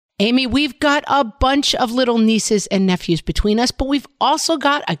Amy, we've got a bunch of little nieces and nephews between us, but we've also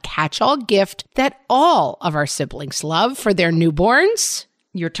got a catch-all gift that all of our siblings love for their newborns.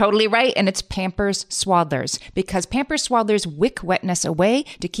 You're totally right, and it's Pampers Swaddlers, because Pampers Swaddlers wick wetness away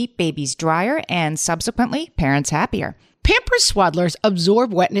to keep babies drier and subsequently parents happier. Pampers Swaddlers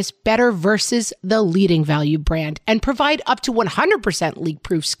absorb wetness better versus the leading value brand and provide up to 100%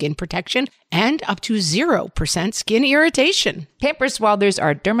 leak-proof skin protection and up to 0% skin irritation. Pampers Swaddlers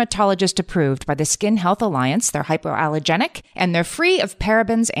are dermatologist approved by the Skin Health Alliance. They're hypoallergenic and they're free of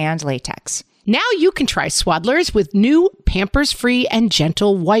parabens and latex. Now you can try Swaddlers with new Pampers-free and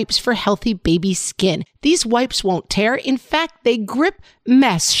gentle wipes for healthy baby skin. These wipes won't tear. In fact, they grip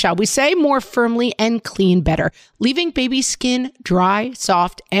mess, shall we say, more firmly and clean better, leaving baby skin dry,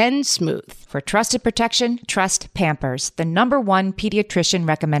 soft, and smooth. For trusted protection, trust Pampers, the #1 pediatrician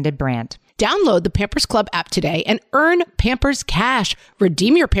recommended brand. Download the Pampers Club app today and earn Pampers Cash.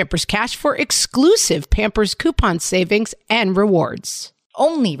 Redeem your Pampers Cash for exclusive Pampers coupon savings and rewards.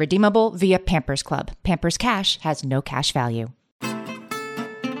 Only redeemable via Pampers Club. Pampers Cash has no cash value.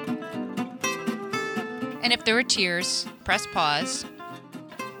 And if there are tears, press pause.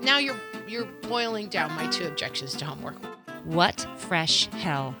 Now you're boiling down my 2 objections to homework. What fresh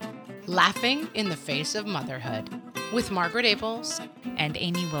hell? Laughing in the face of motherhood with Margaret Aples And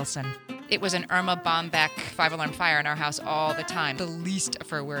Amy Wilson. It was an Irma Bombeck 5-alarm fire in our house all the time. The least of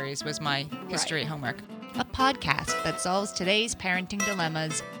her worries was my history homework. A podcast that solves today's parenting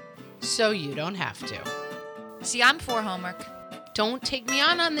dilemmas. so you don't have to. See, I'm for homework. Don't take me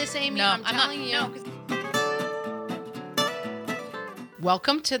on this, Amy. No, I'm telling you.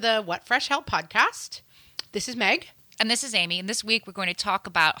 Welcome to the What Fresh Hell podcast. This is Meg. And this is Amy, and this week we're going to talk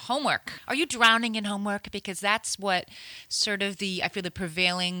about homework. Are you drowning in homework? Because that's what I feel the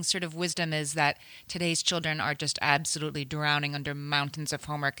prevailing sort of wisdom is, that today's children are just absolutely drowning under mountains of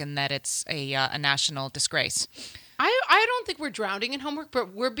homework, and that it's a national disgrace. I don't think we're drowning in homework,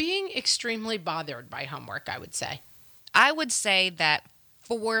 but we're being extremely bothered by homework, I would say. I would say that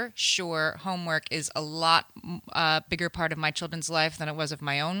for sure homework is a lot bigger part of my children's life than it was of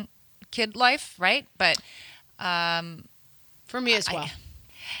my own kid life, right? But for me as well.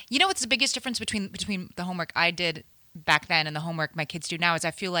 You know what's the biggest difference between the homework I did back then and the homework my kids do now is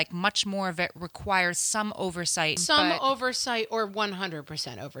I feel like much more of it requires some oversight. Oversight or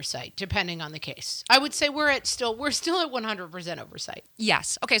 100% oversight, depending on the case. I would say we're still at 100% oversight.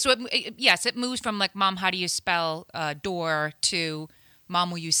 Yes. Okay. So it moves from like, Mom, how do you spell door, to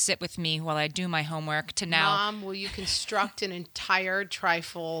Mom, will you sit with me while I do my homework, to now, Mom, will you construct an entire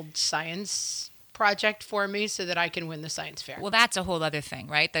trifold science project for me so that I can win the science fair? Well, that's a whole other thing,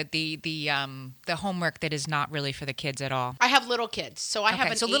 right? That the homework that is not really for the kids at all. I have little kids, so I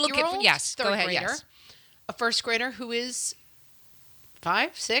have an 8-year-old, yes, third go ahead, grader, yes. a first grader who is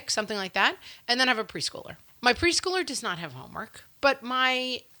 5, 6, something like that, and then I have a preschooler. My preschooler does not have homework, but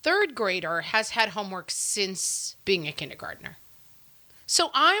my third grader has had homework since being a kindergartner. So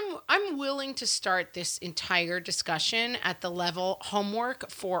I'm willing to start this entire discussion at the level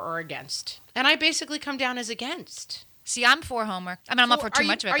homework for or against. And I basically come down as against. See, I'm for homework. I mean, I'm not for too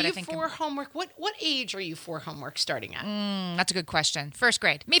much of it, but I think... Are you for homework? What age are you for homework starting at? That's a good question. First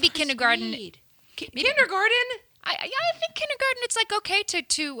grade. Maybe kindergarten. Kindergarten? I think kindergarten, it's like okay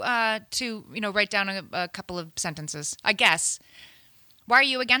to write down a couple of sentences, I guess. Why are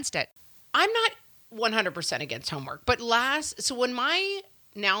you against it? I'm not 100% against homework. But so when my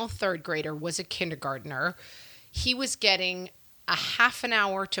now third grader was a kindergartner, he was getting a half an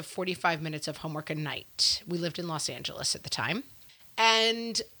hour to 45 minutes of homework a night. We lived in Los Angeles at the time.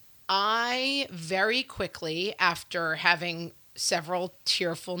 And I very quickly, after having several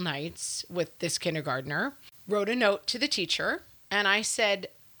tearful nights with this kindergartner, wrote a note to the teacher. And I said,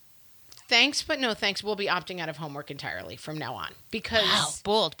 thanks, but no thanks. We'll be opting out of homework entirely from now on. Because...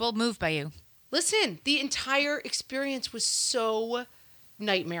 Wow, bold move by you. Listen, the entire experience was so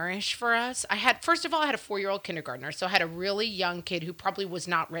nightmarish for us. First of all, I had a 4-year-old kindergartner, so I had a really young kid who probably was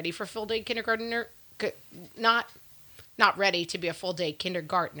not ready for full-day kindergartner, not ready to be a full-day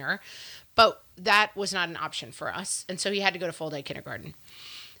kindergartner, but that was not an option for us, and so he had to go to full-day kindergarten.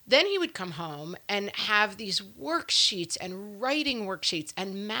 Then he would come home and have these worksheets and writing worksheets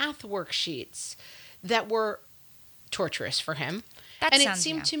and math worksheets that were torturous for him. It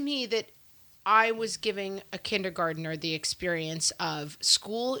seemed to me that I was giving a kindergartner the experience of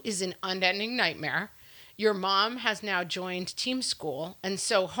school is an unending nightmare. Your mom has now joined team school, and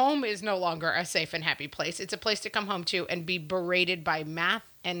so home is no longer a safe and happy place. It's a place to come home to and be berated by math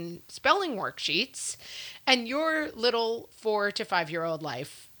and spelling worksheets. And your little 4 to 5-year-old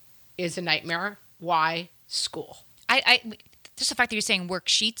life is a nightmare. Why school? Just the fact that you're saying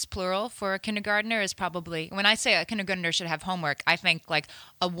worksheets, plural, for a kindergartner is probably, when I say a kindergartner should have homework, I think like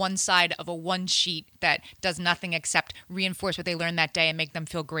a one side of a one sheet that does nothing except reinforce what they learned that day and make them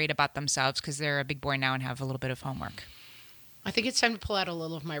feel great about themselves because they're a big boy now and have a little bit of homework. I think it's time to pull out a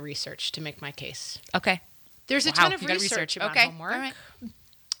little of my research to make my case. Okay. There's a ton of research about homework. All right.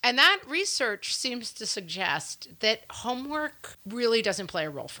 And that research seems to suggest that homework really doesn't play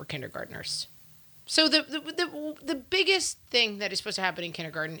a role for kindergartners. So the biggest thing that is supposed to happen in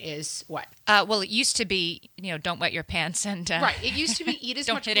kindergarten is what? Well, it used to be, don't wet your pants and right. It used to be eat as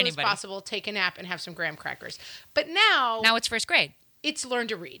much food as possible, take a nap, and have some graham crackers. But now it's first grade. It's learn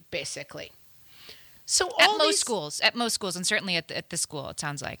to read, basically. So at most schools, and certainly at this school, it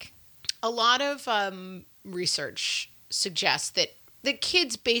sounds like a lot of research suggests that the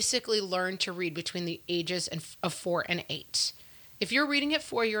kids basically learn to read between the ages of 4 and 8. If you're reading at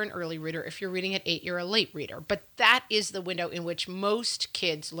 4, you're an early reader. If you're reading at 8, you're a late reader. But that is the window in which most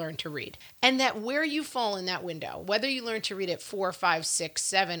kids learn to read. And that where you fall in that window, whether you learn to read at 4, 5, 6,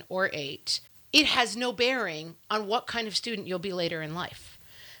 7, or 8, it has no bearing on what kind of student you'll be later in life.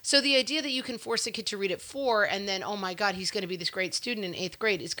 So the idea that you can force a kid to read at 4 and then, oh my God, he's going to be this great student in 8th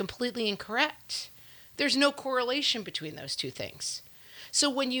grade is completely incorrect. There's no correlation between those two things. So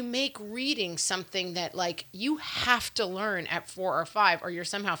when you make reading something that like you have to learn at 4 or 5 or you're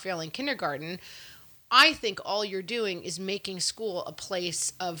somehow failing kindergarten, I think all you're doing is making school a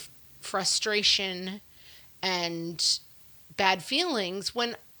place of frustration and bad feelings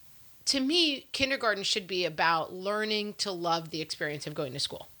when, to me, kindergarten should be about learning to love the experience of going to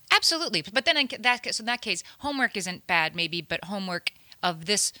school. Absolutely. But then in that case, homework isn't bad maybe, but homework of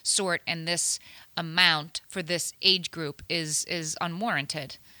this sort and this amount for this age group is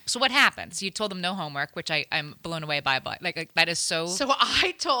unwarranted. So what happens? You told them no homework, which I'm blown away by. Like that is so... So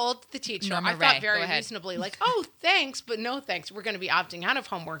I told the teacher, Norma I thought Ray, very reasonably, like, oh, thanks, but no thanks. We're going to be opting out of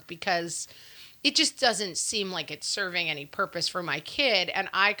homework because it just doesn't seem like it's serving any purpose for my kid. And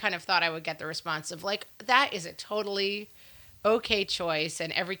I kind of thought I would get the response of like, that is a totally okay choice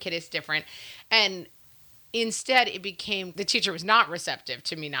and every kid is different. And instead, it became the teacher was not receptive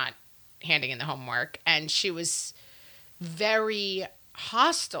to me not handing in the homework. And she was very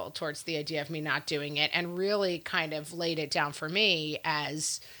hostile towards the idea of me not doing it and really kind of laid it down for me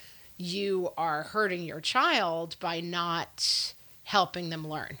as you are hurting your child by not helping them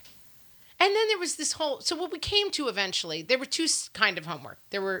learn. And then there was this whole, so what we came to eventually, there were two kind of homework.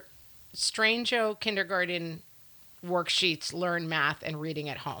 There were Strange-O kindergarten worksheets, learn math and reading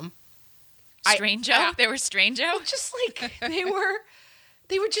at home. Strange-O? They were Strange-O? Just like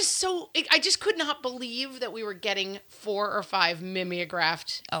they were just so, I just could not believe that we were getting 4 or 5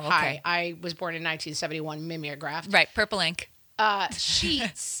 mimeographed. Oh, okay. Hi, I was born in 1971, mimeographed. Right, purple ink.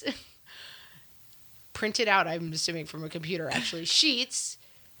 Sheets. Printed out, I'm assuming from a computer actually. Sheets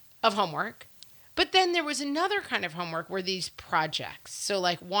of homework. But then there was another kind of homework where these projects. So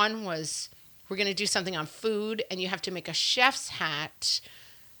like one was, we're going to do something on food and you have to make a chef's hat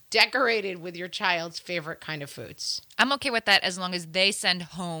decorated with your child's favorite kind of foods. I'm okay with that as long as they send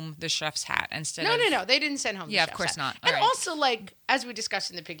home the chef's hat instead of... No. They didn't send home the chef's hat. Yeah, of course not. And also, like, as we discussed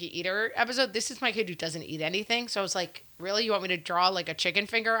in the Picky Eater episode, this is my kid who doesn't eat anything. So I was like, really? You want me to draw, like, a chicken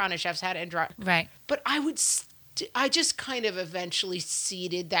finger on a chef's hat and draw... Right. But I just kind of eventually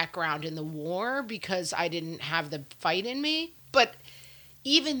ceded that ground in the war because I didn't have the fight in me. But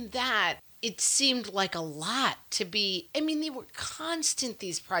even that... it seemed like a lot to be, I mean, they were constant,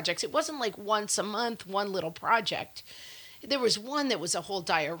 these projects. It wasn't like once a month, one little project. There was one that was a whole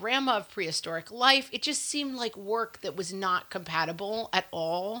diorama of prehistoric life. It just seemed like work that was not compatible at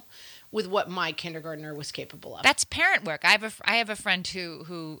all with what my kindergartner was capable of. That's parent work. I have a friend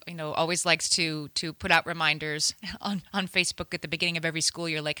who always likes to put out reminders on Facebook at the beginning of every school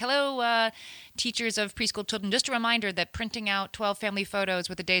year, like, hello, teachers of preschool children. Just a reminder that printing out 12 family photos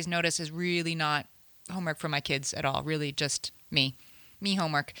with a day's notice is really not homework for my kids at all. Really just me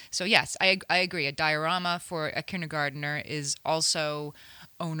homework. So yes, I agree. A diorama for a kindergartner is also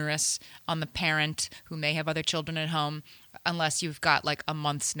onerous on the parent who may have other children at home, unless you've got like a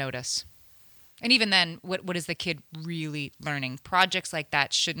month's notice. And even then, what is the kid really learning? Projects like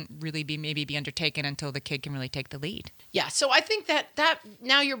that shouldn't really be undertaken until the kid can really take the lead. Yeah, so I think that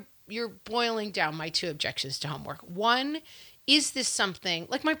now you're boiling down my two objections to homework. One, is this something,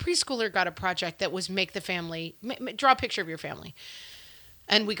 like my preschooler got a project that was make the family, draw a picture of your family.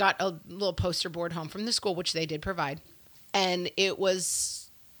 And we got a little poster board home from the school, which they did provide. And it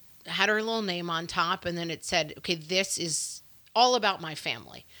had her little name on top, and then it said, okay, this is all about my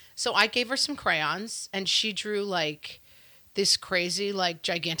family. So I gave her some crayons, and she drew like this crazy, like,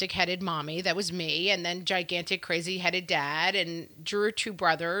 gigantic headed mommy. That was me. And then gigantic, crazy headed dad, and drew her two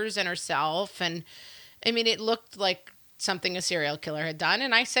brothers and herself. And I mean, it looked like something a serial killer had done.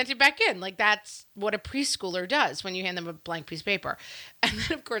 And I sent it back in. Like, that's what a preschooler does when you hand them a blank piece of paper. And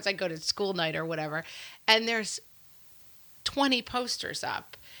then, of course, I go to school night or whatever. And there's 20 posters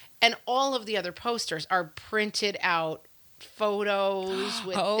up. And all of the other posters are printed out photos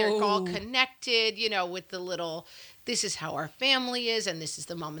with, they're all connected, you know, with the little, this is how our family is, and this is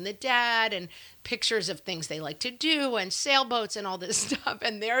the mom and the dad, and pictures of things they like to do, and sailboats and all this stuff.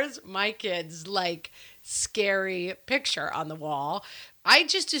 And there's my kid's, like, scary picture on the wall. I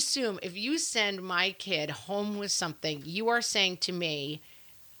just assume if you send my kid home with something, you are saying to me,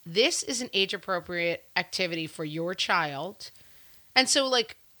 this is an age-appropriate activity for your child. And so,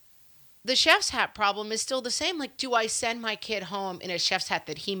 like, the chef's hat problem is still the same. Like, do I send my kid home in a chef's hat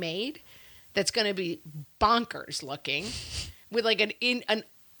that he made that's going to be bonkers looking with, like, an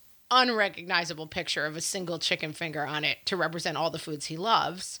unrecognizable picture of a single chicken finger on it to represent all the foods he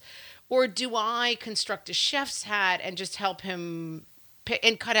loves? Or do I construct a chef's hat and just help him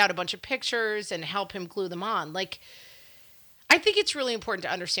and cut out a bunch of pictures and help him glue them on? Like, I think it's really important to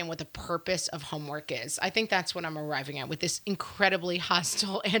understand what the purpose of homework is. I think that's what I'm arriving at with this incredibly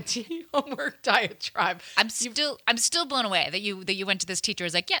hostile anti-homework diatribe. I'm still blown away that you went to this teacher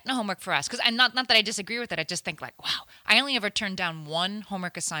who's like, yeah, no homework for us. Because I'm not that I disagree with it. I just think, like, wow, I only ever turned down one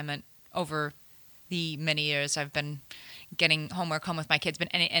homework assignment over the many years I've been getting homework home with my kids,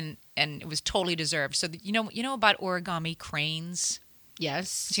 and it was totally deserved. So you know about origami cranes?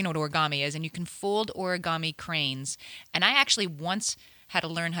 Yes. So you know what origami is, and you can fold origami cranes. And I actually once had to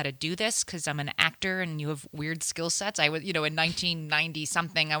learn how to do this because I'm an actor and you have weird skill sets. I was, in 1990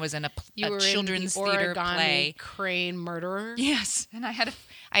 something, I was in a children's theater play. Crane murderer. Yes, and I had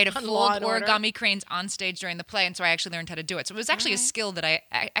to fold origami cranes on stage during the play, and so I actually learned how to do it. So it was actually a skill that I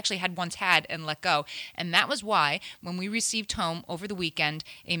actually had once had and let go. And that was why when we received home over the weekend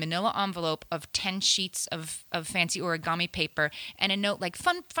a manila envelope of 10 sheets of fancy origami paper and a note like,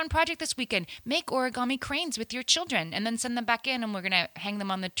 fun project this weekend, make origami cranes with your children and then send them back in and we're going to hang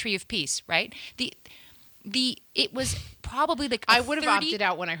them on the tree of peace, right? It was probably like I would have opted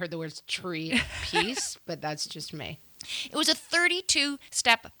out when I heard the words tree of peace, but that's just me. It was a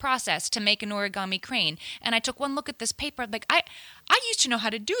 32-step process to make an origami crane. And I took one look at this paper. Like, I used to know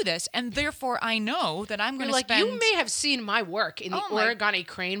how to do this, and therefore I know that I'm going to spend... You may have seen my work in the origami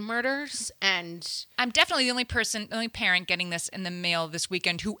crane murders, and... I'm definitely the only parent getting this in the mail this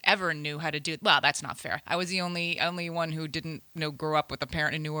weekend who ever knew how to do it. Well, that's not fair. I was the only one who didn't grow up with a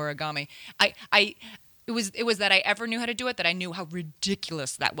parent who knew origami. It was that I ever knew how to do it, that I knew how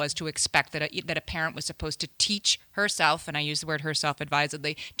ridiculous that was to expect that a parent was supposed to teach herself, and I use the word herself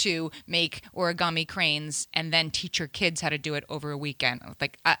advisedly, to make origami cranes and then teach her kids how to do it over a weekend.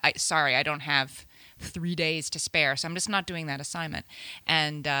 Like, sorry, I don't have 3 days to spare, so I'm just not doing that assignment.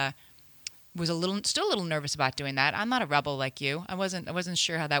 And was still a little nervous about doing that. I'm not a rebel like you. I wasn't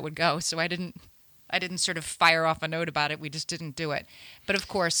sure how that would go, so I didn't sort of fire off a note about it. We just didn't do it. But of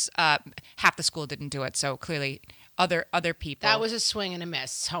course, half the school didn't do it. So clearly, other people. That was a swing and a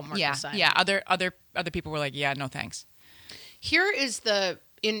miss homework assignment. Yeah. Other people were like, yeah, no thanks. Here is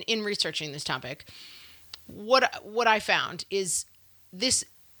in researching this topic, what I found is this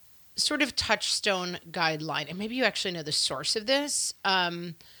sort of touchstone guideline, and maybe you actually know the source of this.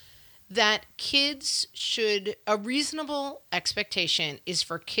 That a reasonable expectation is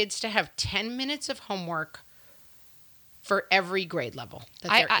for kids to have 10 minutes of homework for every grade level that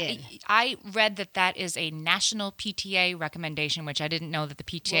they're in. I read that is a national PTA recommendation, which I didn't know that the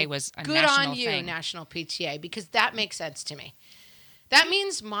PTA was a national thing. Good on you, national PTA, because that makes sense to me. That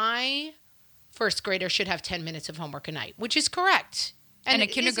means my first grader should have 10 minutes of homework a night, which is correct. And a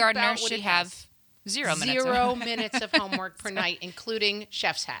kindergartner should have 0 minutes. 0 minutes of homework per night, including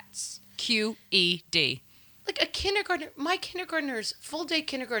chef's hats. QED. Like a kindergartner, my kindergartners, full-day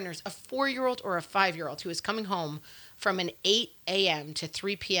kindergartners, a 4-year-old or a 5-year-old who is coming home from an 8 a.m. to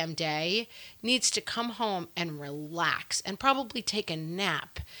 3 p.m. day needs to come home and relax and probably take a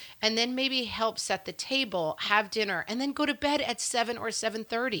nap and then maybe help set the table, have dinner, and then go to bed at 7 or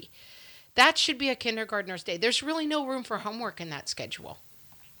 7:30. That should be a kindergartner's day. There's really no room for homework in that schedule.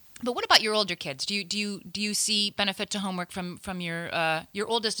 But what about your older kids? Do you see benefit to homework from your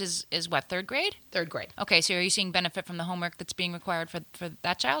oldest is what, 3rd grade? 3rd grade. Okay, so are you seeing benefit from the homework that's being required for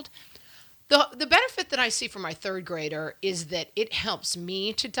that child? The benefit that I see for my 3rd grader is that it helps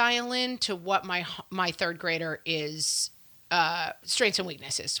me to dial in to what my 3rd grader is strengths and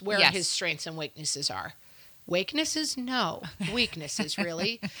weaknesses, where his strengths and weaknesses are. Wakenesses? No. Weaknesses,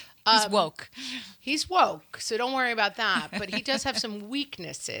 really. He's woke. He's woke, so don't worry about that. But he does have some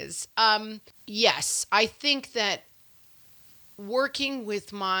weaknesses. Yes, I think that working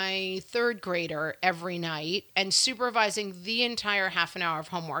with my third grader every night and supervising the entire half an hour of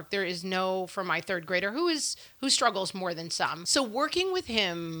homework, there is no, for my third grader who struggles more than some. So working with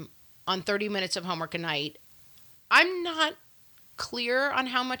him on 30 minutes of homework a night, I'm not clear on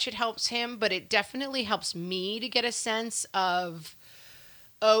how much it helps him, but it definitely helps me to get a sense of,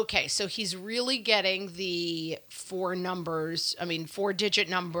 okay, so he's really getting the 4-digit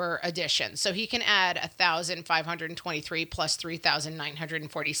number addition. So he can add 1,523 plus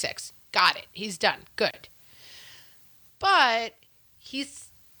 3,946. Got it. He's done. Good. But his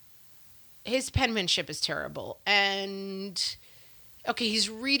penmanship is terrible. And okay, he's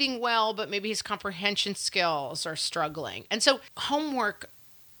reading well, but maybe his comprehension skills are struggling. And so homework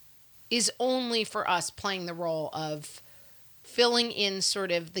is only for us playing the role of filling in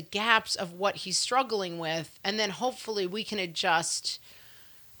sort of the gaps of what he's struggling with. And then hopefully we can adjust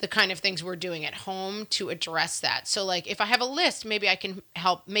the kind of things we're doing at home to address that. So like if I have a list, maybe I can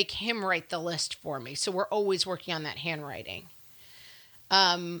help make him write the list for me. So we're always working on that handwriting.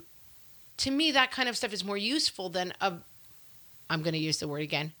 To me, that kind of stuff is more useful than I'm going to use the word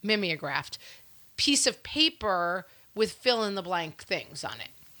again, mimeographed piece of paper with fill in the blank things on it.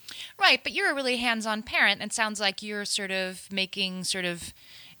 Right, but you're a really hands-on parent. It sounds like you're sort of making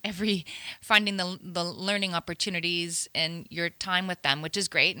finding the learning opportunities in your time with them, which is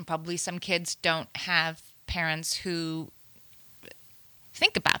great. And probably some kids don't have parents who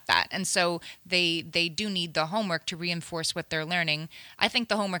think about that. And so they do need the homework to reinforce what they're learning. I think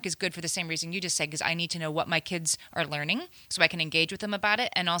the homework is good for the same reason you just said, because I need to know what my kids are learning so I can engage with them about it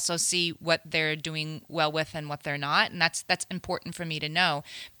and also see what they're doing well with and what they're not. And that's important for me to know.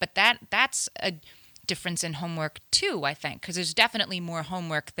 But that's a difference in homework too, I think, because there's definitely more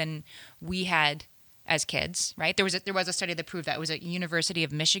homework than we had as kids, right? There was a study that proved that. It was a University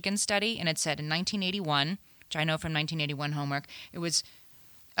of Michigan study, and it said in 1981, which I know from 1981 homework, it was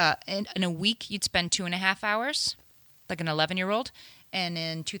in a week, you'd spend 2.5 hours, like an 11-year-old. And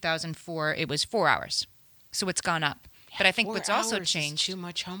in 2004, it was 4 hours. So it's gone up. Yeah, but I think what's also changed. Too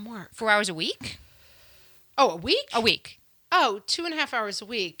much homework. 4 hours a week? Oh, a week? A week. Oh, 2.5 hours a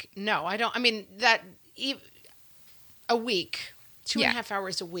week. No, I don't. I mean, a week. 2.5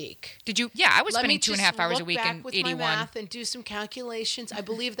 hours a week. Did you? Yeah, I was spending 2.5 hours a week in 81. Let me just look back with my math and do some calculations. I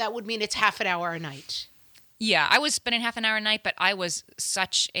believe that would mean it's half an hour a night. Yeah, I was spending half an hour a night, but I was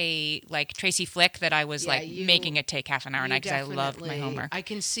such a Tracy Flick that I was making it take half an hour a night because I loved my homework. I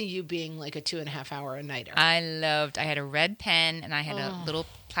can see you being like a 2.5 hour a nighter. I had a red pen and I had a little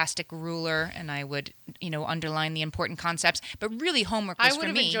plastic ruler and I would, underline the important concepts. But really homework was for me. I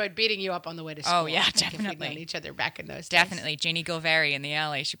would have enjoyed beating you up on the way to school. Oh, yeah, definitely. If we'd known each other back in those days. Definitely. Janie Gilvari in the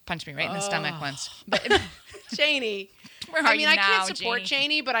alley. She punched me right in the stomach once. But Janie... Where are you now, I can't support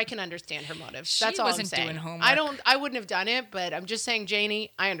Janie, but I can understand her motives. That's all I'm saying. She wasn't doing homework. I wouldn't have done it, but I'm just saying,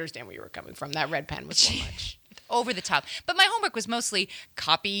 Janie, I understand where you were coming from. That red pen was so much. Over the top. But my homework was mostly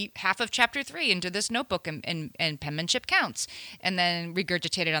copy half of chapter 3 into this notebook and penmanship counts, and then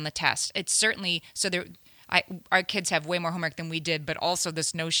regurgitate it on the test. It's certainly, our kids have way more homework than we did, but also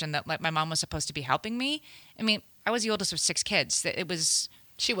this notion that my mom was supposed to be helping me. I mean, I was the oldest of 6 kids.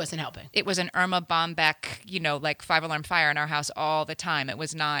 She wasn't helping. It was an Irma Bombeck, 5-alarm fire in our house all the time. It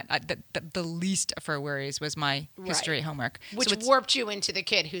was not the least of her worries was my history homework, which warped you into the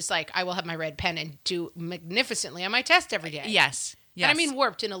kid who's like, I will have my red pen and do magnificently on my test every day. Yes. And I mean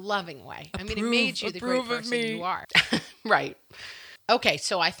warped in a loving way. It made you the great person you are. Right. Okay,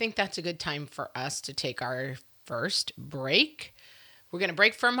 so I think that's a good time for us to take our first break. We're going to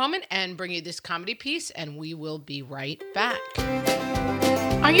break for a moment and bring you this comedy piece, and we will be right back.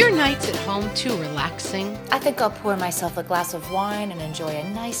 Are your nights at home too relaxing? I think I'll pour myself a glass of wine and enjoy a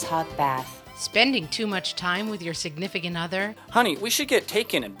nice hot bath. Spending too much time with your significant other? Honey, we should get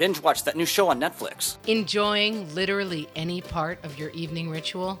Taken and binge watch that new show on Netflix. Enjoying literally any part of your evening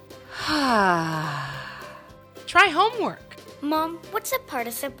ritual? Try homework. Mom, what's a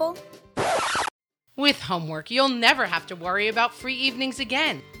participle? With homework, you'll never have to worry about free evenings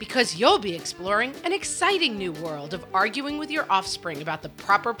again, because you'll be exploring an exciting new world of arguing with your offspring about the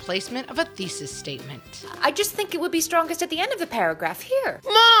proper placement of a thesis statement. I just think it would be strongest at the end of the paragraph here.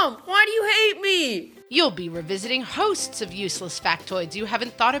 Mom, why do you hate me? You'll be revisiting hosts of useless factoids you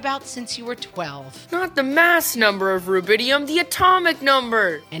haven't thought about since you were 12. Not the mass number of rubidium, the atomic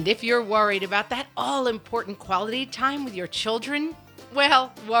number. And if you're worried about that all-important quality time with your children,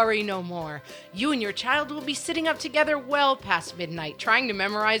 Well, worry no more. You and your child will be sitting up together well past midnight trying to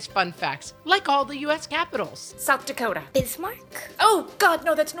memorize fun facts, like all the U.S. capitals. South Dakota. Bismarck? Oh, God,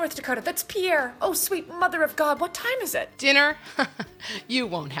 no, that's North Dakota. That's Pierre. Oh, sweet mother of God, what time is it? Dinner? You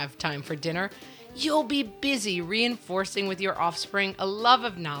won't have time for dinner. You'll be busy reinforcing with your offspring a love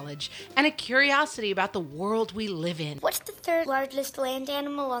of knowledge and a curiosity about the world we live in. What's the third largest land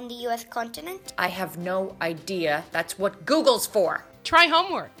animal on the U.S. continent? I have no idea. That's what Google's for. Try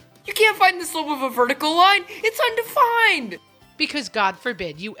homework, You can't find the slope of a vertical line. It's undefined. because God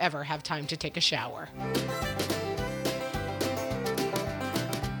forbid you ever have time to take a shower.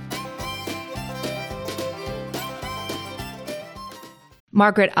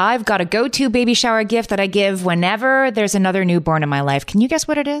 Margaret, I've got a go-to baby shower gift that I give whenever there's another newborn in my life. Can you guess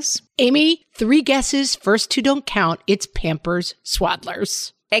what it is? Amy, 3 guesses. First 2 don't count. It's Pampers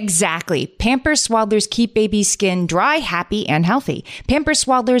Swaddlers. Exactly. Pampers Swaddlers keep baby's skin dry, happy, and healthy. Pampers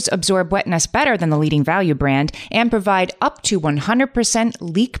Swaddlers absorb wetness better than the leading value brand and provide up to 100%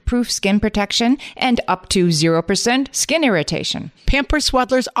 leak-proof skin protection and up to 0% skin irritation. Pampers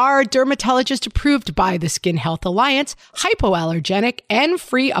Swaddlers are dermatologist approved by the Skin Health Alliance, hypoallergenic, and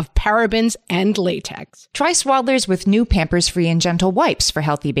free of parabens and latex. Try Swaddlers with new Pampers Free and Gentle wipes for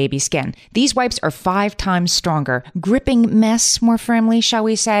healthy baby skin. These wipes are 5 times stronger, gripping mess more firmly, shall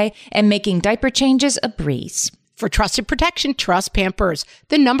we say, and making diaper changes a breeze. For trusted protection, trust Pampers,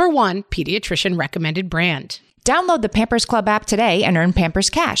 the #1 pediatrician recommended brand. Download the Pampers Club app today and earn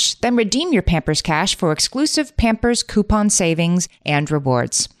Pampers Cash. Then redeem your Pampers Cash for exclusive Pampers coupon savings and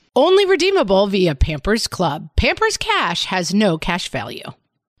rewards. Only redeemable via Pampers Club. Pampers Cash has no cash value.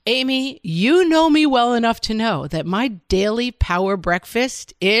 Amy, you know me well enough to know that my daily power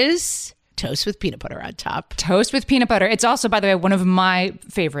breakfast is toast with peanut butter on top. Toast with peanut butter. It's also, by the way, one of my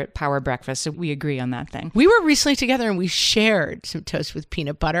favorite power breakfasts, so we agree on that thing. We were recently together and we shared some toast with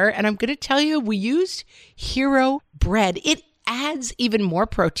peanut butter, and I'm going to tell you, we used Hero bread. It adds even more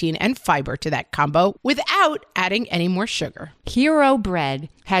protein and fiber to that combo without adding any more sugar. Hero Bread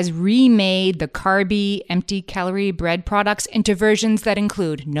has remade the carby, empty-calorie bread products into versions that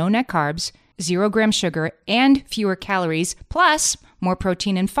include no net carbs, 0 gram sugar, and fewer calories, plus more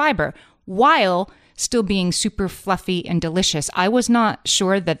protein and fiber, while still being super fluffy and delicious. I was not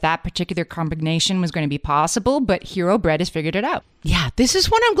sure that that particular combination was going to be possible, but Hero Bread has figured it out. Yeah, this is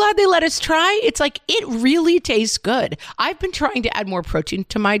one I'm glad they let us try. It's like, it really tastes good. I've been trying to add more protein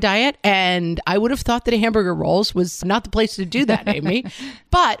to my diet, and I would have thought that a hamburger rolls was not the place to do that, Amy.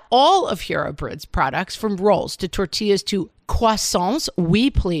 But all of Hero Bread's products, from rolls to tortillas to croissants, we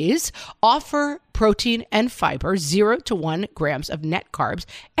please, offer protein and fiber, 0 to 1 grams of net carbs,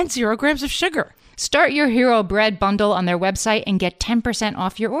 and 0 grams of sugar. Start your Hero Bread bundle on their website and get 10%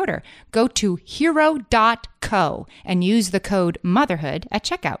 off your order. Go to hero.co and use the code motherhood at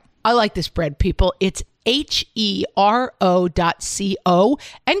checkout. I like this bread, people. It's HERO.co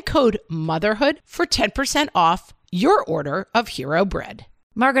and code motherhood for 10% off your order of Hero Bread.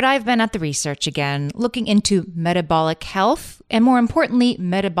 Margaret, I've been at the research again, looking into metabolic health and, more importantly,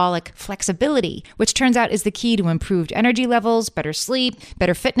 metabolic flexibility, which turns out is the key to improved energy levels, better sleep,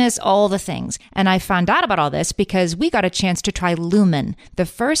 better fitness, all the things. And I found out about all this because we got a chance to try Lumen, the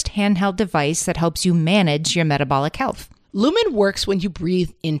first handheld device that helps you manage your metabolic health. Lumen works when you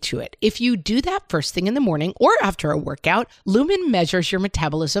breathe into it. If you do that first thing in the morning or after a workout, Lumen measures your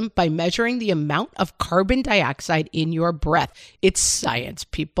metabolism by measuring the amount of carbon dioxide in your breath. It's science,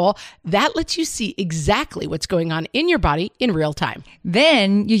 people. That lets you see exactly what's going on in your body in real time.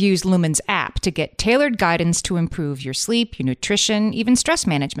 Then you use Lumen's app to get tailored guidance to improve your sleep, your nutrition, even stress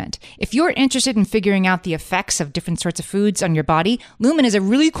management. If you're interested in figuring out the effects of different sorts of foods on your body, Lumen is a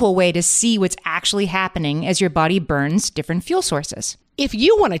really cool way to see what's actually happening as your body burns different fuel sources. If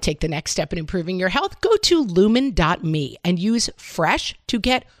you want to take the next step in improving your health, go to lumen.me and use FRESH to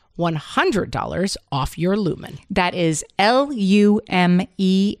get $100 off your Lumen. That is LUMEN.ME.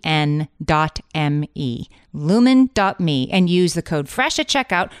 Lumen.me, and use the code FRESH at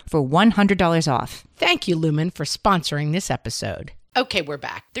checkout for $100 off. Thank you, Lumen, for sponsoring this episode. Okay, we're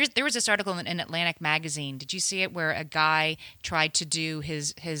back. There was this article in Atlantic Magazine. Did you see it, where a guy tried to do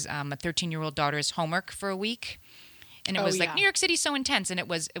his 13-year-old daughter's homework for a week? And it was like, New York City's so intense. And it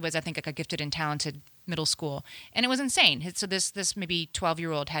was I think, like a gifted and talented middle school. And it was insane. So this maybe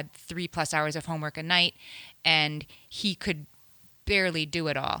 12-year-old had 3+ hours of homework a night, and he could barely do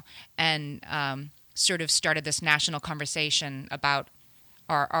it all. And sort of started this national conversation about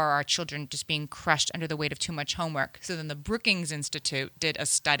are our children just being crushed under the weight of too much homework? So then the Brookings Institute did a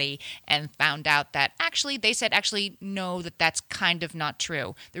study and found out that actually, they said, no, that's kind of not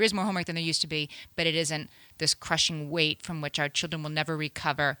true. There is more homework than there used to be, but it isn't this crushing weight from which our children will never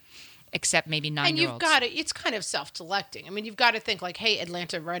recover, except maybe 9-year-olds. And you've got to, it's kind of self-selecting. I mean, you've got to think like, hey,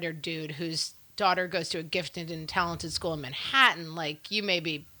 Atlanta writer dude whose daughter goes to a gifted and talented school in Manhattan, like you may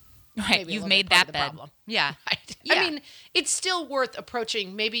be right. You've made that bed. Problem. Yeah. Right. Yeah. I mean, it's still worth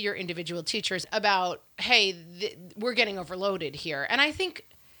approaching maybe your individual teachers about, hey, we're getting overloaded here. And I think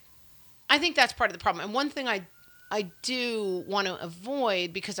that's part of the problem. And one thing I do want to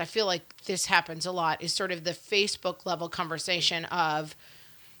avoid, because I feel like this happens a lot, is sort of the Facebook level conversation of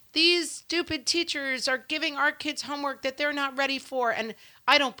these stupid teachers are giving our kids homework that they're not ready for. And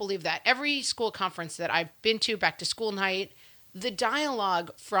I don't believe that. Every school conference that I've been to, back to school night, the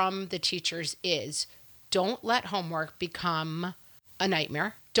dialogue from the teachers is, don't let homework become a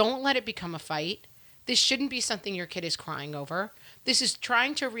nightmare. Don't let it become a fight. This shouldn't be something your kid is crying over. This is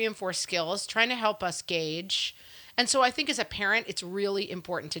trying to reinforce skills, trying to help us gauge. And so I think as a parent, it's really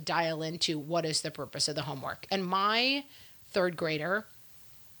important to dial into what is the purpose of the homework. And my third grader,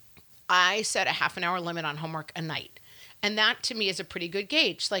 I set a half an hour limit on homework a night. And that to me is a pretty good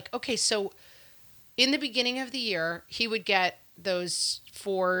gauge. Like, okay, so in the beginning of the year, he would get those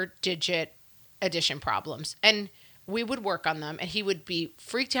 4-digit addition problems. And we would work on them, and he would be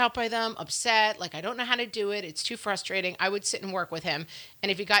freaked out by them, upset, like, I don't know how to do it. It's too frustrating. I would sit and work with him.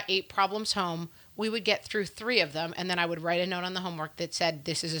 And if he got 8 problems home, we would get through 3 of them. And then I would write a note on the homework that said,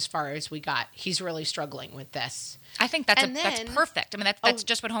 this is as far as we got. He's really struggling with this. I think that's perfect. I mean, that's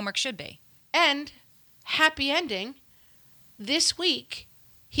just what homework should be. And happy ending, this week,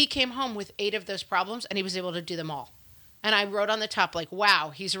 he came home with 8 of those problems, and he was able to do them all. And I wrote on the top, like,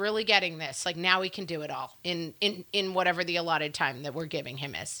 wow, he's really getting this. Like, now he can do it all in whatever the allotted time that we're giving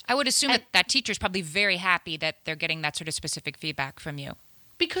him is. I would assume that teacher's probably very happy that they're getting that sort of specific feedback from you.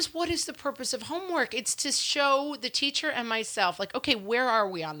 Because what is the purpose of homework? It's to show the teacher and myself, like, okay, where are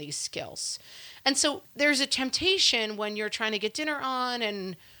we on these skills? And so there's a temptation when you're trying to get dinner on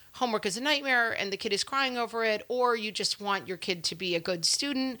and homework is a nightmare and the kid is crying over it, or you just want your kid to be a good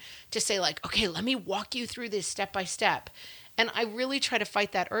student, to say like, okay, let me walk you through this step by step. And I really try to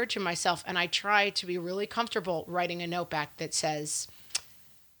fight that urge in myself, and I try to be really comfortable writing a note back that says,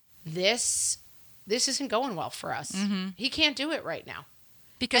 this isn't going well for us. Mm-hmm. He can't do it right now.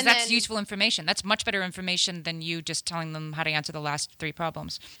 Because that's useful information. That's much better information than you just telling them how to answer the last 3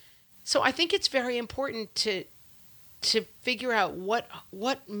 problems. So I think it's very important to figure out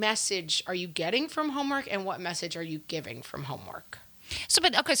what message are you getting from homework and what message are you giving from homework.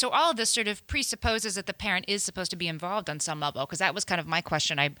 So all of this sort of presupposes that the parent is supposed to be involved on some level, because that was kind of my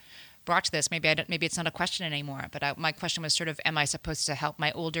question. I brought to this. Maybe it's not a question anymore, but my question was sort of, am I supposed to help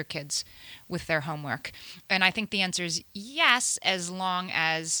my older kids with their homework? And I think the answer is yes, as long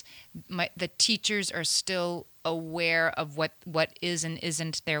as the teachers are still aware of what is and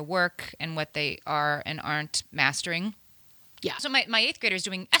isn't their work and what they are and aren't mastering. Yeah. So my 8th grader is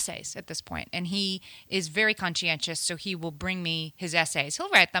doing essays at this point, and he is very conscientious, so he will bring me his essays. He'll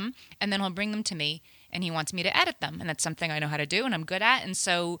write them, and then he'll bring them to me, and he wants me to edit them, and that's something I know how to do and I'm good at, and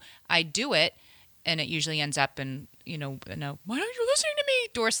so I do it, and it usually ends up in, why aren't you listening to me?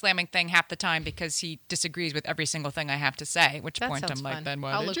 Door slamming thing half the time because he disagrees with every single thing I have to say, at which point I'm like, then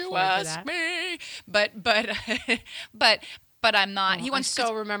why did you ask me? But I'm not. He wants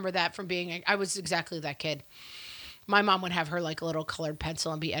to remember that from being, I was exactly that kid. My mom would have her like a little colored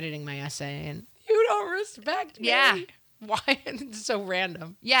pencil and be editing my essay, and you don't respect me. Yeah. Why? It's so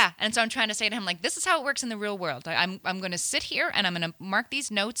random. Yeah. And so I'm trying to say to him, like, this is how it works in the real world. I'm going to sit here and I'm going to mark these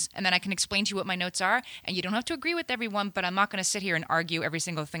notes, and then I can explain to you what my notes are. And you don't have to agree with everyone, but I'm not going to sit here and argue every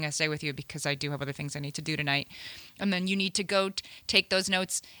single thing I say with you, because I do have other things I need to do tonight. And then you need to go take those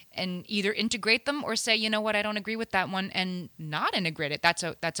notes and either integrate them or say, you know what, I don't agree with that one, and not integrate it.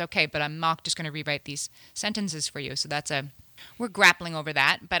 That's okay. But I'm not just going to rewrite these sentences for you. So we're grappling over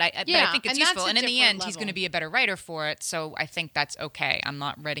that, but I think it's useful. And in the end, he's going to be a better writer for it. So I think that's okay. I'm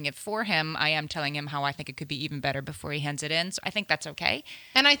not writing it for him. I am telling him how I think it could be even better before he hands it in. So I think that's okay.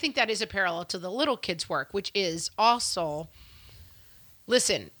 And I think that is a parallel to the little kids' work, which is also,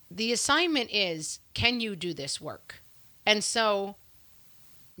 listen, the assignment is, can you do this work? And so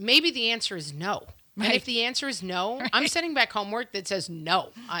maybe the answer is no. Right. And if the answer is no, right, I'm sending back homework that says no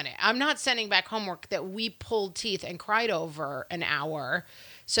on it. I'm not sending back homework that we pulled teeth and cried over an hour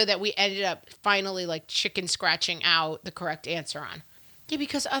so that we ended up finally like chicken scratching out the correct answer on. Yeah,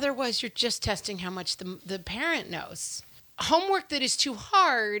 because otherwise you're just testing how much the parent knows. Homework that is too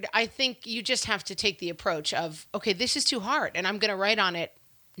hard, I think you just have to take the approach of, okay, this is too hard, and I'm going to write on it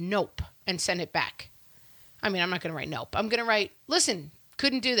nope and send it back. I mean, I'm not going to write nope. I'm going to write, listen,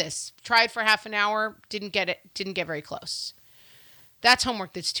 couldn't do this. Tried for half an hour, didn't get it, didn't get very close. That's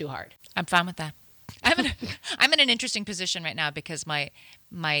homework that's too hard. I'm fine with that. I'm in an interesting position right now because my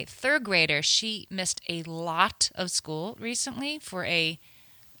third grader, she missed a lot of school recently for a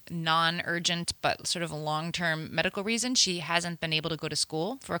non-urgent but sort of a long-term medical reason. She hasn't been able to go to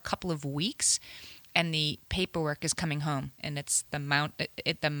school for a couple of weeks, and the paperwork is coming home, and it's the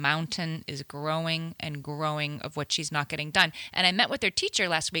mountain is growing and growing of what she's not getting done. And I met with her teacher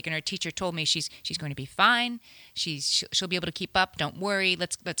last week, and her teacher told me she's going to be fine. She'll be able to keep up. Don't worry.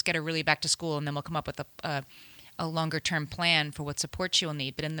 Let's get her really back to school, and then we'll come up with a longer term plan for what support she will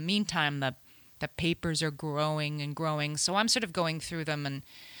need. But in the meantime, the papers are growing and growing. So I'm sort of going through them, and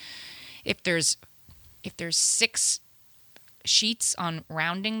if there's 6 sheets on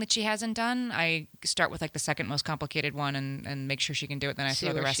rounding that she hasn't done, I start with like the second most complicated one and make sure she can do it. Then I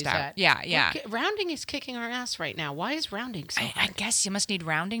throw the rest out. At. Yeah. Rounding is kicking our ass right now. Why is rounding so hard? I guess you must need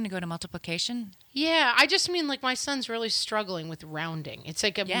rounding to go to multiplication. Yeah, I just mean like my son's really struggling with rounding. It's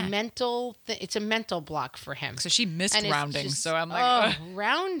like a mental it's a mental block for him. So she missed rounding. So I'm like,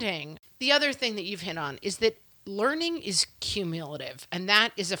 rounding. The other thing that you've hit on is that learning is cumulative, and that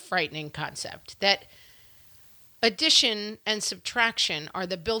is a frightening concept. That addition and subtraction are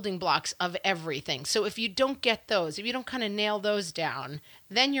the building blocks of everything. So if you don't get those, if you don't kind of nail those down,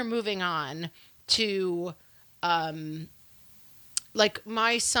 then you're moving on to, like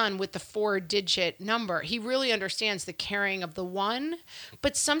my son with the 4-digit number, he really understands the carrying of the 1,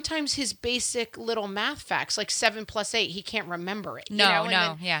 but sometimes his basic little math facts, like 7 + 8, he can't remember it.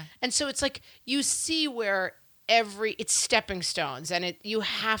 Yeah. And so it's like you see where it's stepping stones, and you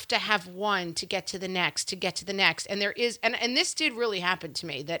have to have one to get to the next, and there is, and this did really happen to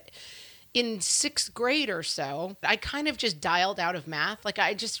me, that in 6th grade or so, I kind of just dialed out of math. Like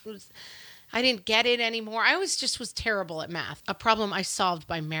I didn't get it anymore. I was terrible at math. A problem I solved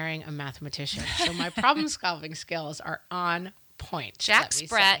by marrying a mathematician. So my problem solving skills are on point. Jack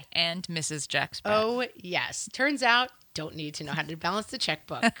Sprat and Mrs. Jack Sprat. Oh yes. Turns out, don't need to know how to balance the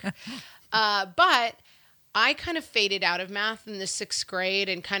checkbook. But I kind of faded out of math in the 6th grade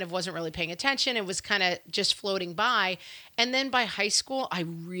and kind of wasn't really paying attention. It was kind of just floating by. And then by high school, I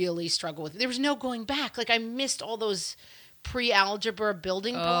really struggled with it. There was no going back. Like I missed all those pre-algebra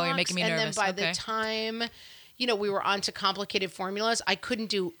building blocks. Oh, you're making me nervous. And then by the time, we were on to complicated formulas, I couldn't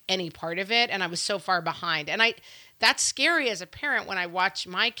do any part of it. And I was so far behind. And that's scary as a parent when I watch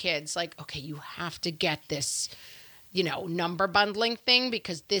my kids like, okay, you have to get this, number bundling thing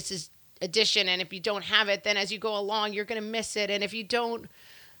because this is addition, and if you don't have it, then as you go along you're going to miss it, and if you don't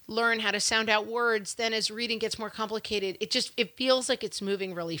learn how to sound out words, then as reading gets more complicated, it feels like it's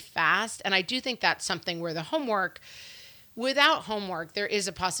moving really fast. And I do think that's something where without homework, there is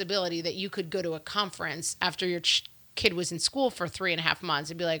a possibility that you could go to a conference after your kid was in school for 3.5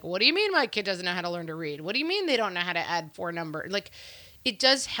 months and be like, what do you mean my kid doesn't know how to learn to read? What do you mean they don't know how to add 4 numbers? Like, it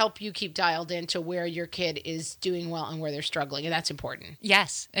does help you keep dialed into where your kid is doing well and where they're struggling, and that's important.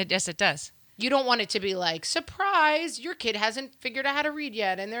 Yes, it does. You don't want it to be like, surprise, your kid hasn't figured out how to read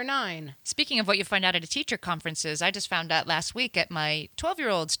yet, and they're 9. Speaking of what you find out at a teacher conferences, I just found out last week at my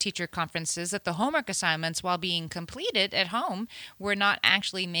 12-year-old's teacher conferences that the homework assignments, while being completed at home, were not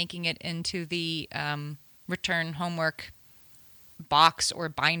actually making it into the return homework box or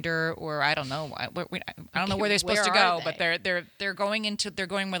binder, or I don't know. I don't know where they're supposed to go, but they're going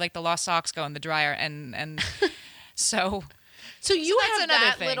where like the lost socks go in the dryer, and so you have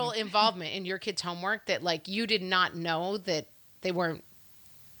that little involvement in your kid's homework that like you did not know that they weren't.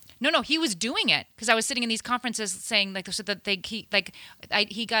 No, he was doing it because I was sitting in these conferences saying like so that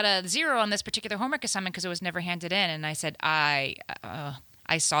he got a 0 on this particular homework assignment because it was never handed in, and I said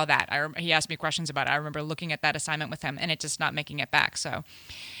I saw that. He asked me questions about it. I remember looking at that assignment with him, and it just not making it back. So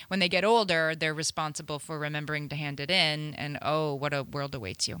when they get older, they're responsible for remembering to hand it in, and oh, what a world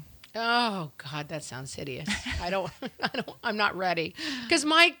awaits you. Oh God, that sounds hideous. I'm not ready. Because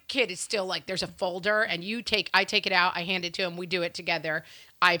my kid is still like, there's a folder and I take it out, I hand it to him, we do it together.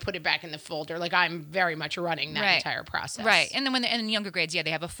 I put it back in the folder. Like I'm very much running that entire process. Right. And then in younger grades, they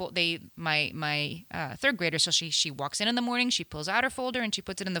have my third grader. So she walks in the morning, she pulls out her folder and she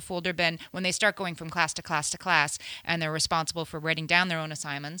puts it in the folder bin when they start going from class to class to class, and they're responsible for writing down their own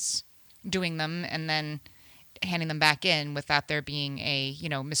assignments, doing them, and then handing them back in without there being a,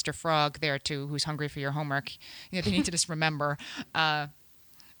 Mr. Frog there too, who's hungry for your homework. They need to just remember.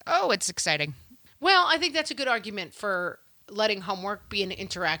 It's exciting. Well, I think that's a good argument for letting homework be an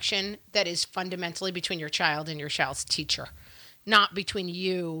interaction that is fundamentally between your child and your child's teacher, not between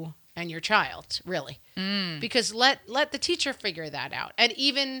you and your child, really. Because let the teacher figure that out.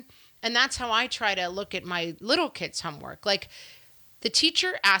 And that's how I try to look at my little kids' homework. Like, the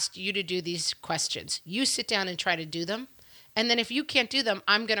teacher asked you to do these questions. You sit down and try to do them. And then if you can't do them,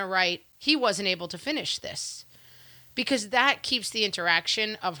 I'm going to write, he wasn't able to finish this. Because that keeps the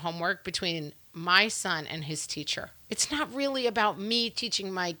interaction of homework between my son and his teacher. It's not really about me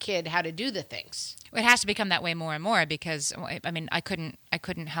teaching my kid how to do the things. It has to become that way more and more because, I mean, I couldn't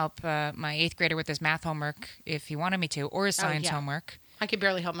help my 8th grader with his math homework if he wanted me to, or his science homework. I could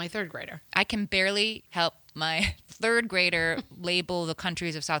barely help my 3rd grader. I can barely help my 3rd grader label the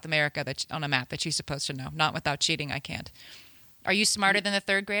countries of South America on a map that she's supposed to know. Not without cheating, I can't. Are you smarter than the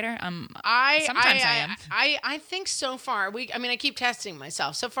 3rd grader? Sometimes I am. I think so far. I keep testing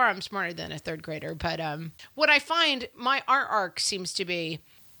myself. So far, I'm smarter than a 3rd grader. But what I find, our arc seems to be,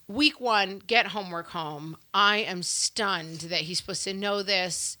 week 1, get homework home. I am stunned that he's supposed to know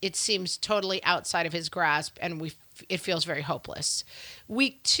this. It seems totally outside of his grasp, and it feels very hopeless.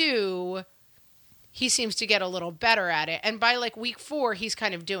 Week 2, he seems to get a little better at it. And by like week 4, he's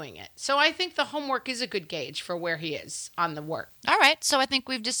kind of doing it. So I think the homework is a good gauge for where he is on the work. All right. So I think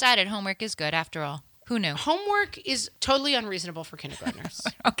we've decided homework is good after all. Who knew? Homework is totally unreasonable for kindergartners.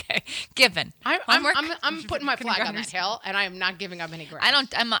 Okay, given. I'm putting my flag on that hill, and I am not giving up any ground.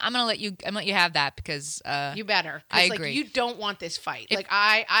 I'm gonna let you have that because you better. I agree. You don't want this fight.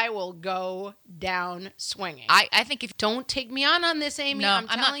 I will go down swinging. I think if don't take me on this, Amy. No, I'm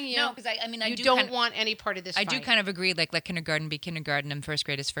telling you. No, because I don't want any part of this. I fight. do kind of agree. Like let kindergarten be kindergarten, and 1st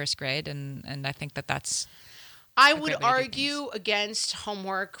grade is 1st grade, and I think that's. I would argue against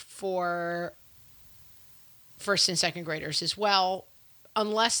homework for 1st and 2nd graders as well,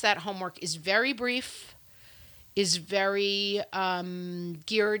 unless that homework is very brief, is very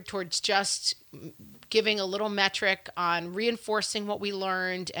geared towards just giving a little metric on reinforcing what we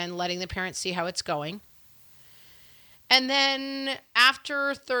learned and letting the parents see how it's going. And then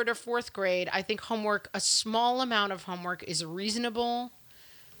after 3rd or 4th grade, I think a small amount of homework is reasonable.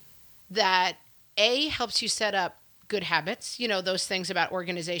 That helps you set up good habits, those things about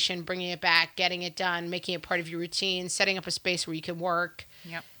organization, bringing it back, getting it done, making it part of your routine, setting up a space where you can work,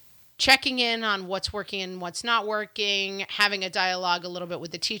 checking in on what's working and what's not working, having a dialogue a little bit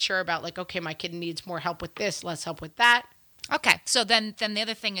with the teacher about like, okay, my kid needs more help with this, let's help with that. Okay, so then the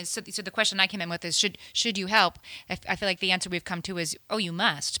other thing is, so the question I came in with is, should you help? I feel like the answer we've come to is, you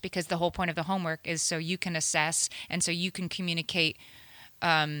must, because the whole point of the homework is so you can assess and so you can communicate.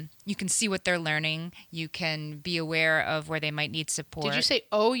 You can see what they're learning. You can be aware of where they might need support. Did you say,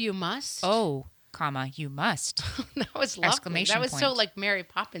 you must? Oh, comma, you must. That was lovely. Exclamation that was point. So like Mary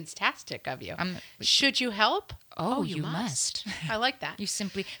Poppins-tastic of you. Should you help? Oh, you must. I like that. So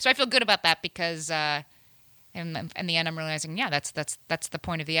I feel good about that because in the end I'm realizing, that's the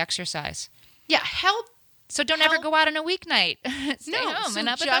point of the exercise. Yeah, help. So don't ever go out on a weeknight. Stay home so and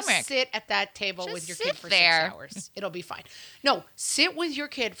up with just homework. sit at that table Just with your sit kid for there. 6 hours. It'll be fine. No, sit with your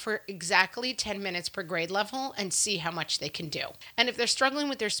kid for exactly 10 minutes per grade level and see how much they can do. And if they're struggling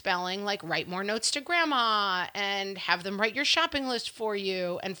with their spelling, like write more notes to grandma and have them write your shopping list for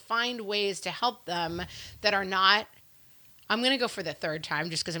you and find ways to help them that are not, I'm going to go for the 3rd time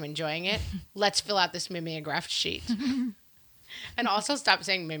just because I'm enjoying it. Let's fill out this mimeographed sheet. And also stop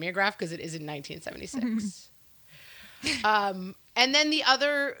saying mimeograph because it is in 1976. And then the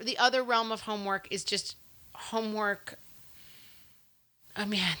other realm of homework is just homework. Oh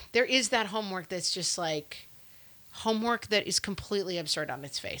man, there is that homework that's just like homework that is completely absurd on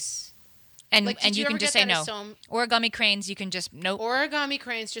its face. And like, you can just say no. Some Origami cranes, you can just nope. Origami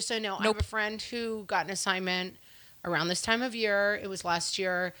cranes, just say no. I Nope. have a friend who got an assignment around this time of year. It was last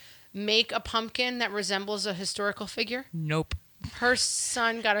year. Make a pumpkin that resembles a historical figure. Nope. Her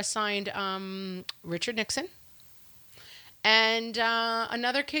son got assigned Richard Nixon. And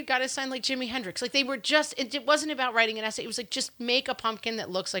another kid got assigned like Jimi Hendrix. Like they were just, it wasn't about writing an essay. It was like, just make a pumpkin that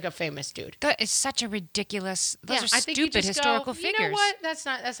looks like a famous dude. That is such a ridiculous, those are I think you stupid just historical go, figures. You know what? That's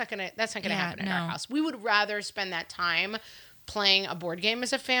not gonna happen in our no. house. We would rather spend that time playing a board game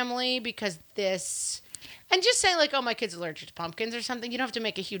as a family because this, and just saying like, oh, my kid's allergic to pumpkins or something. You don't have to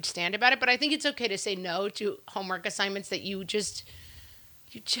make a huge stand about it, but I think it's okay to say no to homework assignments that you just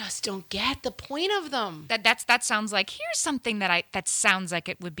don't get the point of them. That sounds like, here's something that sounds like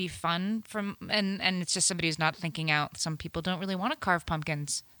it would be fun and it's just somebody who's not thinking out. Some people don't really want to carve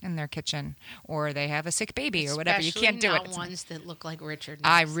pumpkins. in their kitchen, or they have a sick baby or whatever. You can't do it. Especially not ones that look like Richard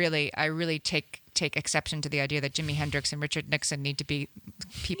I Nixon. really take exception to the idea that Jimi Hendrix and Richard Nixon need to be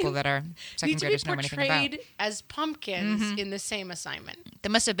people that are second need to be graders know anything about. portrayed as pumpkins in the same assignment. They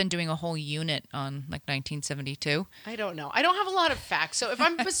must have been doing a whole unit on like 1972. I don't know. I don't have a lot of facts. So if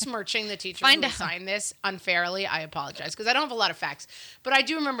I'm besmirching the teacher Find who out. assigned this unfairly, I apologize because I don't have a lot of facts. But I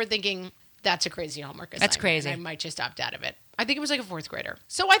do remember thinking that's a crazy homework assignment. That's crazy. And I might just opt out of it. I think it was like a fourth grader.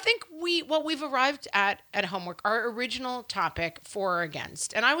 So I think we've arrived at homework, our original topic for or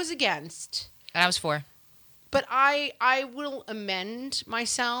against. And I was against. And I was 4. But I will amend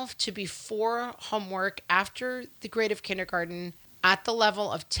myself to be for homework after the grade of kindergarten at the level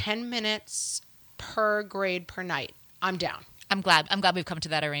of 10 minutes per grade per night. I'm down. I'm glad we've come to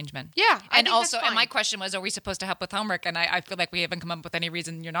that arrangement. Yeah, I and think also, that's and my fine. question was, are we supposed to help with homework? And I feel like we haven't come up with any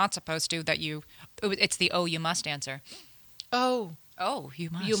reason you're not supposed to. It's the you must answer. Oh, You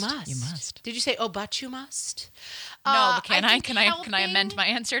must. you must. You must. Did you say, but you must? No, but can I? think Can I helping- amend my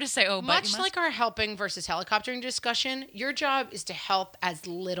answer to say, but you Much must? like our helping versus helicoptering discussion, your job is to help as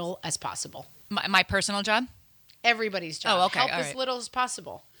little as possible. My personal job? Everybody's job. Oh, okay, Help all as right. little as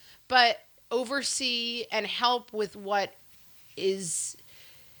possible. But oversee and help with what is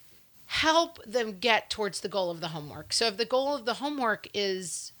help them get towards the goal of the homework. So if the goal of the homework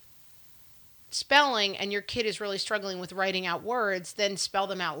is spelling and your kid is really struggling with writing out words, then spell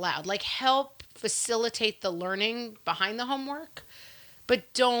them out loud. Like help facilitate the learning behind the homework,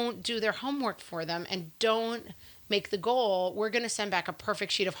 but don't do their homework for them and don't make the goal, we're going to send back a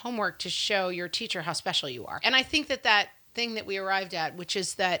perfect sheet of homework to show your teacher how special you are. And I think that thing that we arrived at, which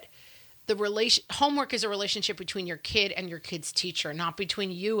is that homework is a relationship between your kid and your kid's teacher, not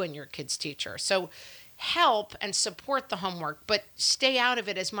between you and your kid's teacher. So help and support the homework, but stay out of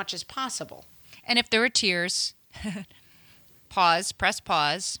it as much as possible. And if there are tears, press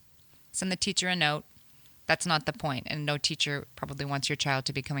pause, send the teacher a note. That's not the point. And no teacher probably wants your child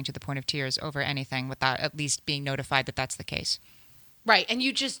to be coming to the point of tears over anything without at least being notified that that's the case. Right. And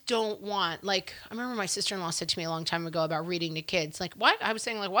you just don't want, like, I remember my sister-in-law said to me a long time ago about reading to kids. Like, what? I was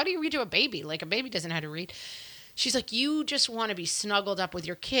saying, like, why do you read to a baby? Like, a baby doesn't know how to read. She's like, you just want to be snuggled up with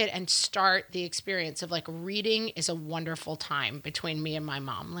your kid and start the experience of, like, reading is a wonderful time between me and my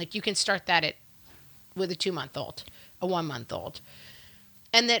mom. Like, you can start that with a 2-month-old, a 1-month-old.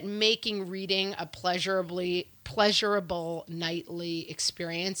 And that making reading a pleasurable nightly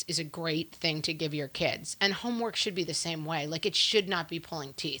experience is a great thing to give your kids. And homework should be the same way. Like, it should not be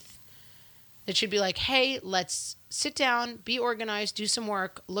pulling teeth. It should be like, hey, let's sit down, be organized, do some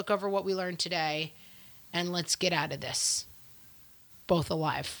work, look over what we learned today, and let's get out of this. Both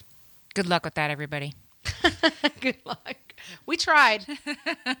alive. Good luck with that, everybody. Good luck. We tried.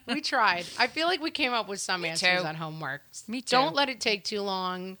 I feel like we came up with some answers too. on homework. Me too. Don't let it take too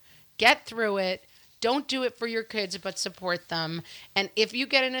long. Get through it. Don't do it for your kids, but support them. And if you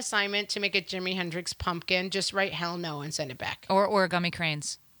get an assignment to make a Jimi Hendrix pumpkin, just write hell no and send it back. Or origami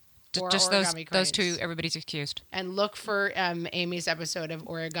cranes. Or Just origami those cranes. two, everybody's accused. And look for Amy's episode of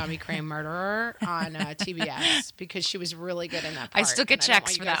Origami Crane Murderer on TBS because she was really good in that part. I still get and I don't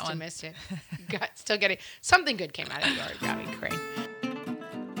checks want you for guys that to one. miss it. Still getting something good came out of the Origami Crane.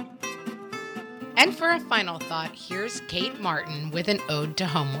 And for a final thought, here's Kate Martin with an ode to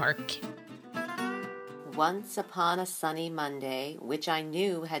homework. Once upon a sunny Monday, which I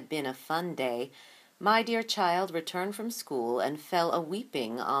knew had been a fun day, my dear child returned from school and fell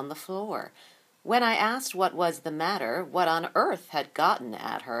a-weeping on the floor. When I asked what was the matter, what on earth had gotten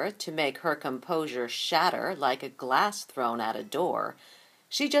at her to make her composure shatter like a glass thrown at a door,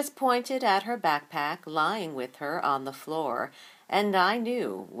 she just pointed at her backpack lying with her on the floor, and I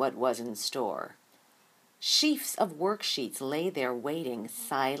knew what was in store. Sheafs of worksheets lay there waiting,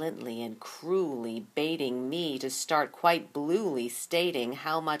 silently and cruelly baiting me to start quite bluely stating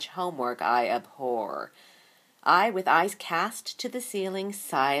how much homework I abhor. I, with eyes cast to the ceiling,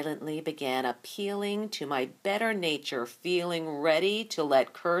 silently began appealing to my better nature, feeling ready to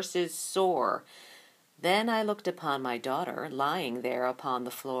let curses soar. Then I looked upon my daughter, lying there upon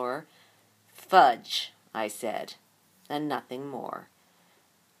the floor. "Fudge," I said, and nothing more.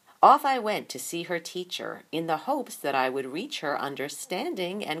 Off I went to see her teacher, in the hopes that I would reach her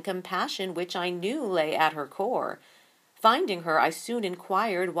understanding and compassion which I knew lay at her core. Finding her, I soon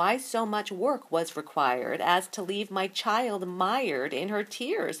inquired why so much work was required as to leave my child mired in her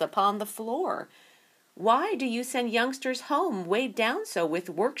tears upon the floor. "Why do you send youngsters home weighed down so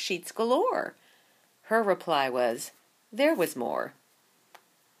with worksheets galore?" Her reply was, "There was more.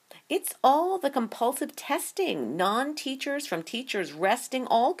 It's all the compulsive testing, non-teachers from teachers wresting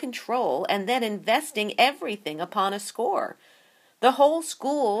all control and then investing everything upon a score. The whole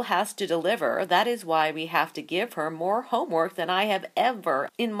school has to deliver. That is why we have to give her more homework than I have ever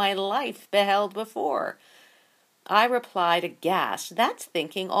in my life beheld before. I replied aghast, that's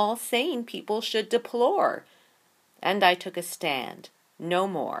thinking all sane people should deplore. And I took a stand. No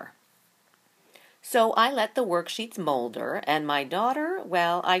more. So I let the worksheets molder, and my daughter,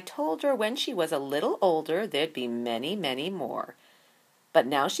 well, I told her when she was a little older there'd be many, many more. But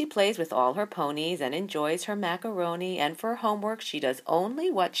now she plays with all her ponies and enjoys her macaroni, and for homework she does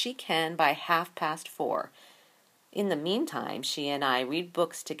only what she can by 4:30. In the meantime, she and I read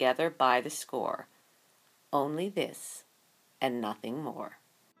books together by the score. Only this, and nothing more.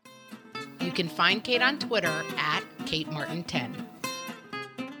 You can find Kate on Twitter at KateMartin10.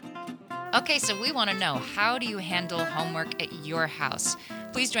 Okay, so we want to know, how do you handle homework at your house?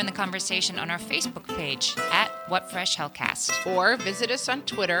 Please join the conversation on our Facebook page at What Fresh Hellcast. Or visit us on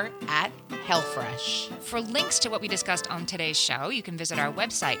Twitter at Hellfresh. For links to what we discussed on today's show, you can visit our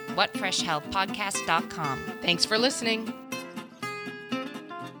website, whatfreshhellpodcast.com. Thanks for listening.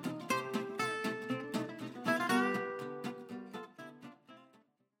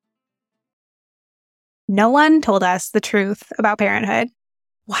 No one told us the truth about parenthood.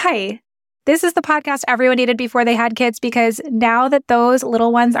 Why? This is the podcast everyone needed before they had kids, because now that those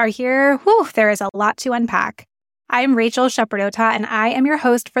little ones are here, there is a lot to unpack. I'm Rachel Shepardota, and I am your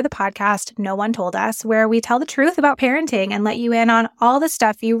host for the podcast No One Told Us, where we tell the truth about parenting and let you in on all the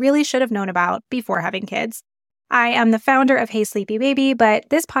stuff you really should have known about before having kids. I am the founder of Hey Sleepy Baby, but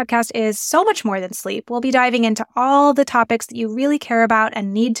this podcast is so much more than sleep. We'll be diving into all the topics that you really care about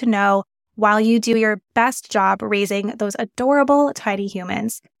and need to know while you do your best job raising those adorable, tiny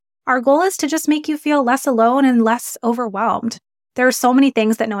humans. Our goal is to just make you feel less alone and less overwhelmed. There are so many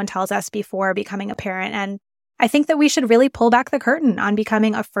things that no one tells us before becoming a parent, and I think that we should really pull back the curtain on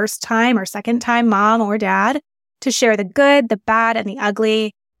becoming a first-time or second-time mom or dad to share the good, the bad, and the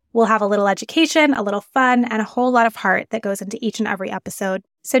ugly. We'll have a little education, a little fun, and a whole lot of heart that goes into each and every episode.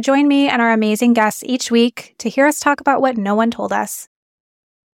 So join me and our amazing guests each week to hear us talk about what no one told us.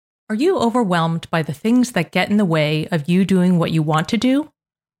 Are you overwhelmed by the things that get in the way of you doing what you want to do?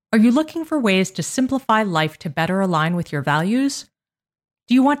 Are you looking for ways to simplify life to better align with your values?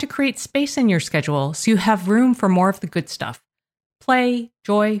 Do you want to create space in your schedule so you have room for more of the good stuff? Play,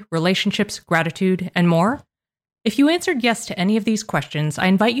 joy, relationships, gratitude, and more? If you answered yes to any of these questions, I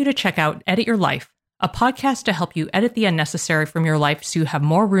invite you to check out Edit Your Life, a podcast to help you edit the unnecessary from your life so you have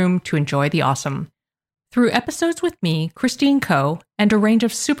more room to enjoy the awesome. Through episodes with me, Christine Coe, and a range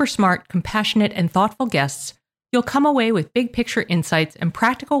of super smart, compassionate, and thoughtful guests, you'll come away with big picture insights and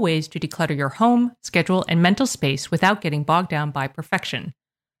practical ways to declutter your home, schedule, and mental space without getting bogged down by perfection.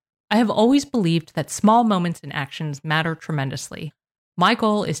 I have always believed that small moments and actions matter tremendously. My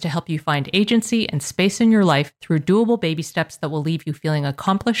goal is to help you find agency and space in your life through doable baby steps that will leave you feeling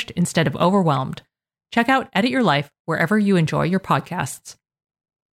accomplished instead of overwhelmed. Check out Edit Your Life wherever you enjoy your podcasts.